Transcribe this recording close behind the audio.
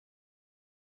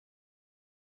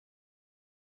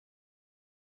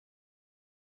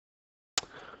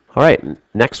All right,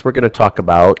 next we're going to talk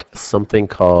about something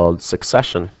called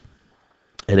succession.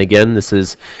 And again, this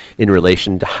is in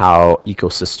relation to how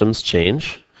ecosystems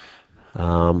change.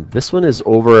 This one is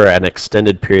over an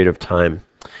extended period of time.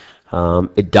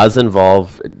 It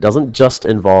doesn't just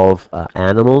involve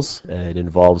animals, it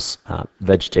involves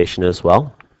vegetation as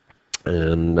well.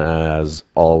 And as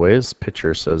always,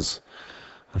 picture says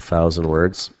 1,000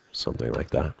 words, something like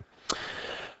that.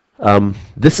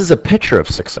 This is a picture of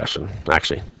succession,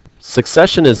 actually.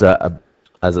 Succession is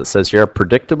as it says here, a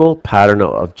predictable pattern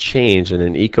of change in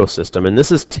an ecosystem, and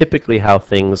this is typically how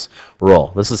things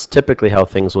roll. This is typically how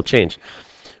things will change.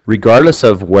 Regardless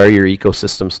of where your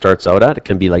ecosystem starts out at, it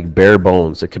can be like bare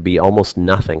bones, it could be almost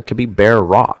nothing, it could be bare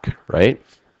rock, right?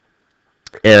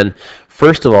 And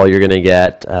first of all, you're going to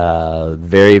get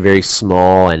very, very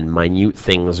small and minute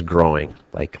things growing,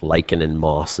 like lichen and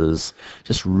mosses,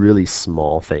 just really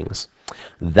small things.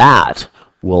 That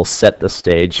will set the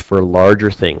stage for larger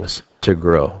things to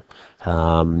grow.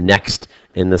 Next,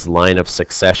 in this line of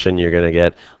succession, you're going to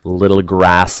get little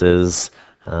grasses,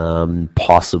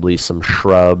 possibly some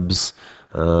shrubs,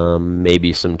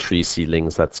 maybe some tree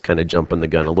seedlings. That's kind of jumping the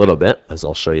gun a little bit, as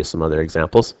I'll show you some other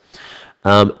examples.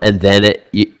 And then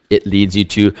it leads you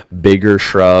to bigger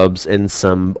shrubs and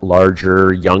some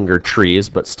larger, younger trees,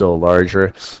 but still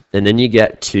larger. And then you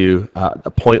get to a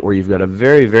point where you've got a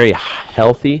very, very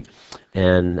healthy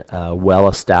and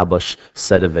well-established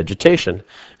set of vegetation.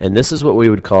 And this is what we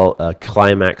would call a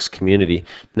climax community.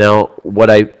 Now,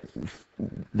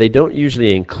 they don't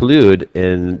usually include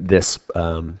in this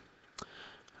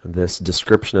this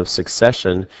description of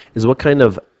succession is what kind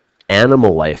of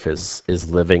animal life is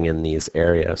living in these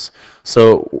areas.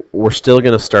 So we're still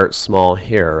going to start small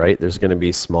here, right? There's going to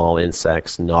be small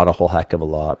insects, not a whole heck of a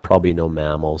lot, probably no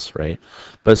mammals, right?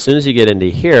 But as soon as you get into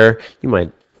here, you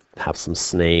might have some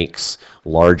snakes,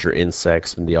 larger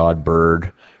insects, and the odd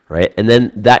bird, right? And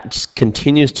then that just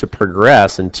continues to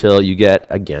progress until you get,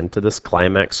 again, to this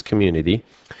climax community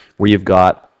where you've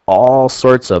got all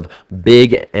sorts of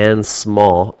big and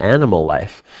small animal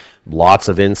life. Lots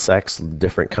of insects,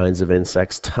 different kinds of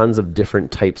insects, tons of different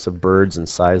types of birds and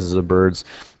sizes of birds,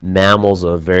 mammals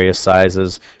of various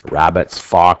sizes, rabbits,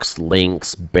 fox,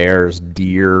 lynx, bears,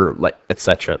 deer,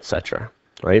 etc., etc.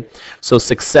 Right? So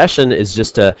succession is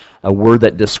just a word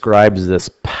that describes this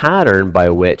pattern by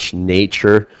which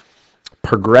nature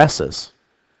progresses.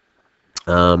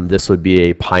 This would be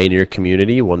a pioneer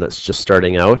community, one that's just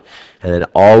starting out, and it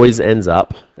always ends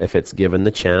up, if it's given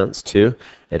the chance to,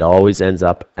 it always ends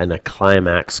up in a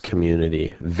climax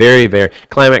community. Very, very,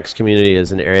 climax community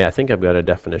is an area, I think I've got a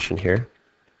definition here.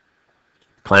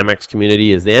 Climax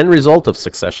community is the end result of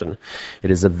succession. It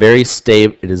is very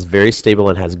stable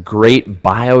and has great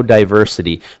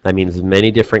biodiversity. That means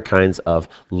many different kinds of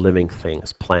living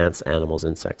things, plants, animals,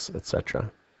 insects, etc.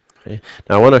 Okay.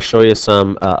 Now I want to show you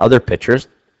some other pictures.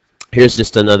 Here's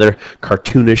just another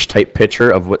cartoonish type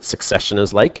picture of what succession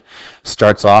is like.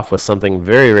 Starts off with something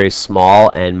very, very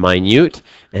small and minute,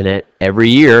 and every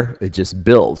year it just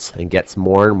builds and gets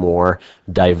more and more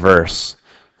diverse,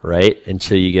 right?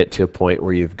 Until you get to a point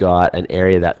where you've got an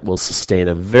area that will sustain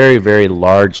a very, very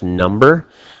large number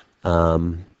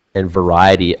and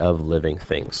variety of living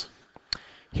things.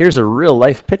 Here's a real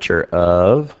life picture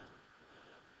of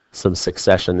some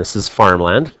succession. This is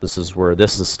farmland. This is where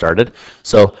this has started.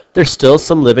 So there's still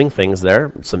some living things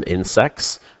there, some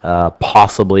insects,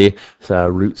 possibly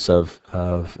roots of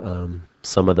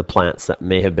some of the plants that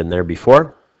may have been there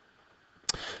before.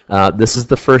 This is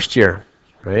the first year,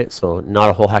 right? So not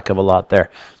a whole heck of a lot there.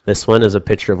 This one is a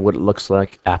picture of what it looks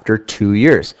like after 2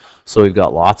 years. So we've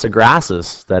got lots of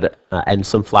grasses that and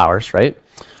some flowers, right?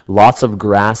 Lots of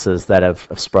grasses that have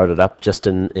sprouted up just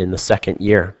in the second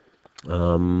year.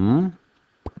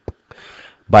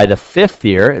 By the 5th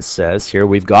year, it says here,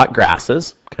 we've got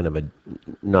grasses, kind of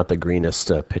not the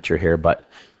greenest picture here, but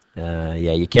yeah,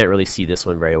 you can't really see this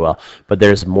one very well. But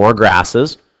there's more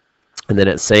grasses, and then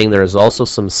it's saying there's also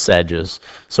some sedges.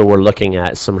 So we're looking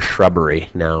at some shrubbery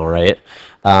now, right?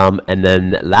 And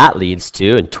then that leads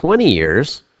to, in 20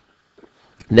 years,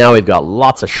 now we've got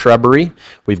lots of shrubbery,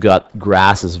 we've got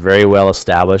grasses very well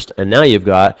established, and now you've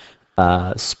got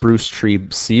spruce tree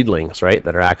seedlings, right,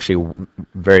 that are actually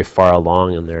very far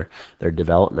along in their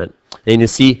development. And you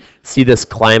see this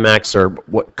climax, or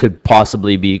what could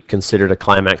possibly be considered a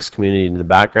climax community in the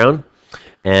background.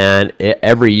 And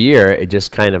every year it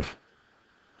just kind of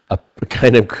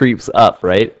creeps up,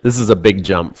 right? This is a big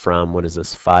jump from, what is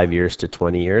this, 5 years to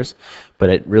 20 years, but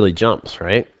it really jumps,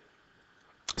 right?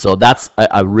 So that's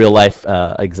a real life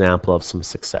example of some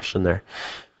succession there.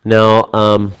 Now,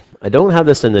 I don't have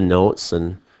this in the notes,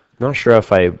 and I'm not sure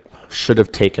if I should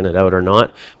have taken it out or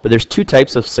not. But there's two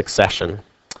types of succession.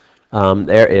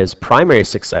 There is primary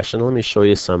succession. Let me show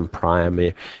you some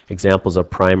primary examples of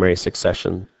primary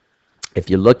succession. If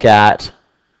you look at,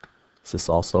 is this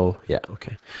also, yeah,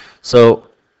 okay. So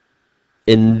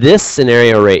in this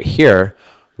scenario right here,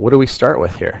 what do we start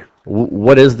with here?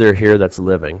 What is there here that's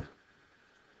living?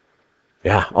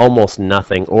 Yeah, almost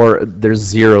nothing, or there's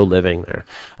zero living there.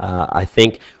 I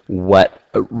think what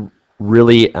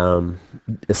really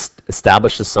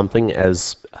establishes something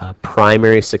as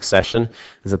primary succession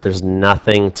is that there's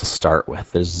nothing to start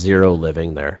with. There's zero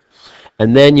living there.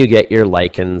 And then you get your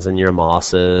lichens and your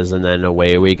mosses, and then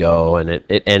away we go, and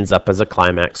it ends up as a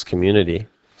climax community.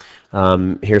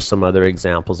 Here's some other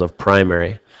examples of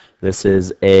primary. This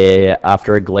is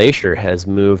after a glacier has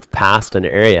moved past an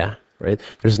area. Right?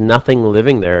 There's nothing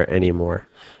living there anymore.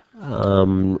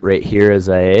 Right here is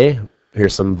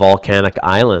here's some volcanic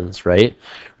islands, right?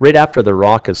 Right after the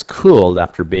rock is cooled,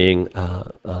 after being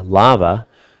lava,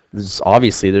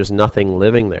 obviously there's nothing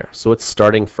living there. So it's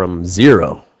starting from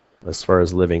zero as far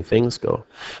as living things go.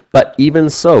 But even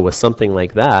so, with something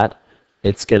like that,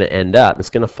 it's going to it's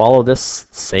going to follow this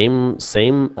same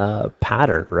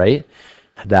pattern, right?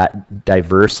 That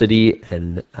diversity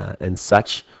and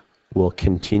such will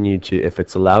continue to, if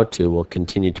it's allowed to, will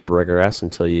continue to progress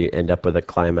until you end up with a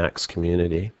climax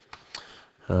community.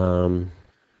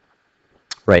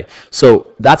 Right,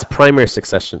 so that's primary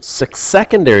succession.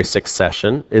 Secondary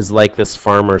succession is like this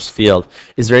farmer's field.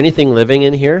 Is there anything living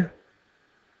in here?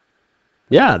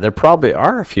 Yeah, there probably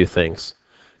are a few things.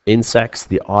 Insects,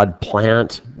 the odd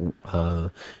plant,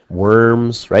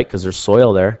 worms, right, because there's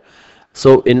soil there.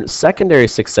 So in secondary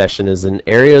succession is in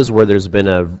areas where there's been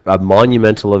a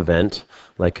monumental event,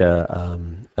 like a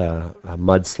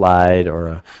mudslide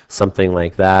or something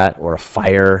like that, or a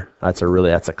fire. That's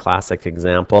a classic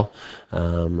example.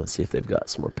 Let's see if they've got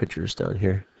some more pictures down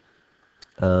here.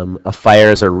 A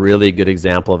fire is a really good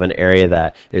example of an area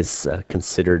that is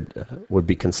would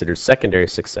be considered secondary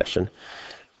succession.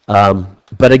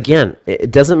 But again,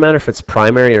 it doesn't matter if it's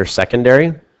primary or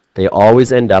secondary. They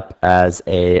always end up as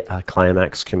a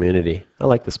climax community. I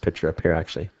like this picture up here,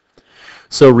 actually.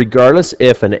 So regardless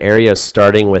if an area is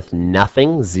starting with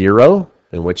nothing, zero,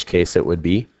 in which case it would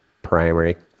be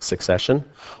primary succession,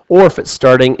 or if it's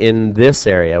starting in this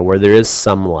area where there is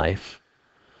some life,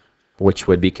 which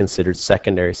would be considered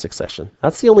secondary succession.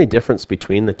 That's the only difference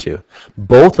between the two.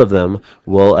 Both of them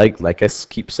will, like I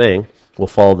keep saying, will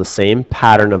follow the same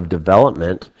pattern of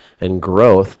development and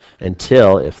growth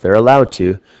until, if they're allowed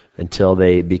to, until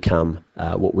they become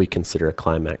what we consider a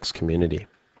climax community.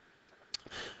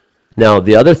 Now,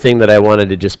 the other thing that I wanted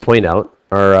to just point out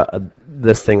are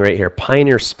this thing right here,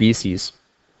 pioneer species.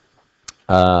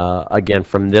 Again,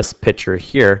 from this picture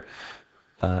here,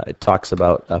 it talks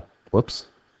about a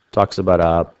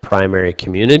primary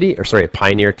community, or sorry, a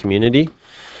pioneer community,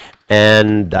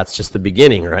 and that's just the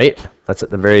beginning, right? That's at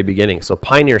the very beginning. So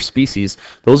pioneer species,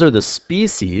 those are the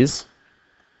species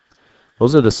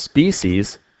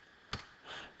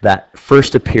that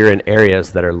first appear in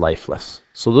areas that are lifeless.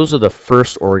 So those are the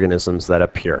first organisms that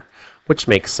appear, which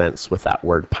makes sense with that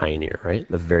word pioneer, right?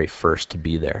 The very first to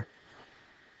be there.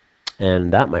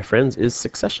 And that, my friends, is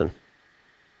succession.